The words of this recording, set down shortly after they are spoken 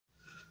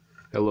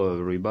Hello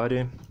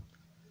everybody,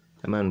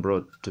 a man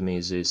brought to me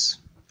this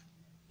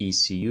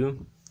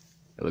ECU,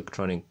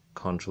 electronic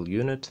control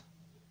unit,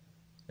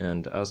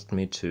 and asked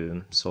me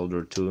to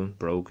solder two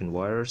broken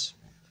wires,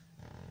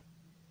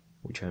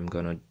 which I'm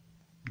gonna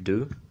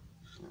do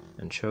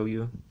and show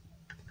you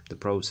the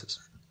process.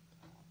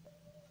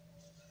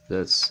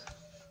 That's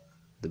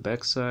the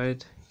back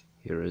side.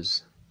 Here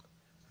is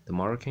the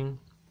marking.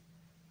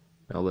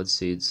 Now let's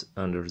see it's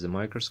under the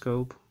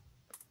microscope.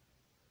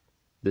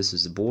 This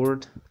is the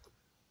board,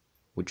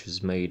 which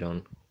is made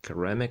on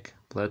ceramic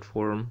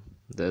platform.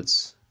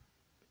 That's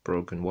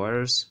broken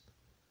wires,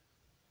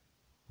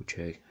 which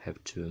I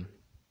have to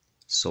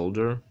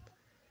solder.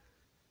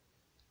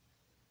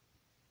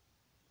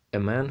 A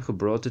man who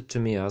brought it to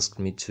me asked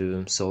me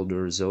to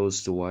solder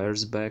those two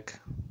wires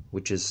back,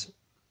 which is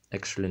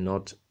actually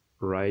not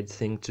right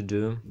thing to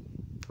do.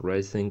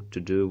 Right thing to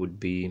do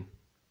would be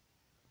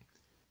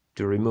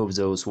to remove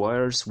those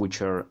wires,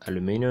 which are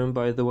aluminum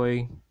by the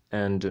way,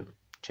 and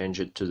change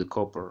it to the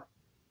copper.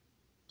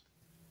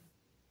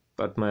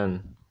 But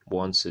man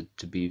wants it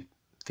to be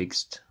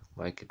fixed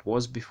like it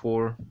was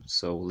before,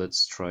 so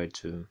let's try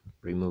to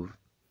remove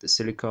the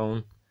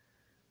silicone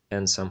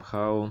and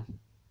somehow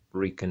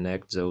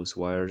reconnect those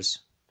wires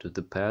to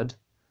the pad.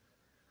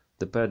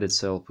 The pad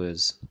itself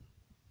is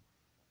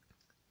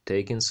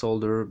taking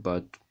solder,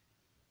 but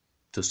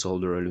to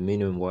solder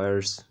aluminum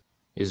wires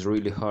is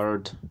really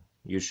hard.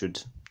 You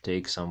should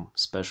take some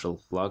special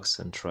flux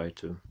and try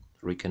to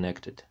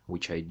reconnect it,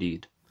 which I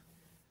did.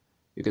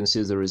 You can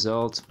see the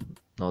result,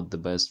 not the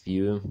best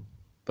view,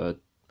 but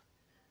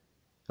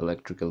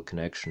electrical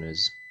connection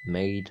is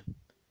made.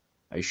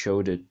 I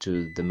showed it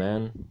to the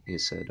man, he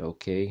said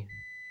okay,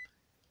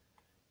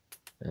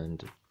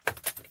 and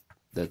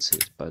that's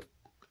it. But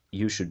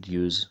you should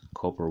use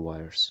copper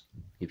wires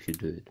if you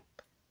do it.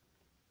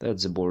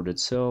 That's the board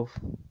itself,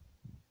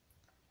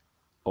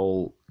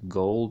 all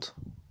gold.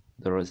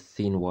 There are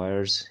thin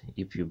wires.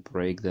 If you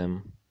break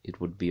them,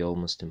 it would be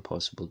almost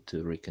impossible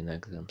to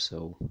reconnect them,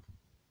 so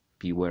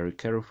be very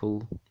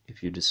careful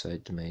if you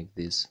decide to make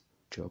this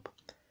job.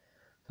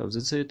 So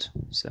that's it.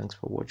 Thanks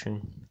for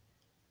watching.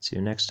 See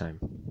you next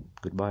time.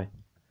 Goodbye.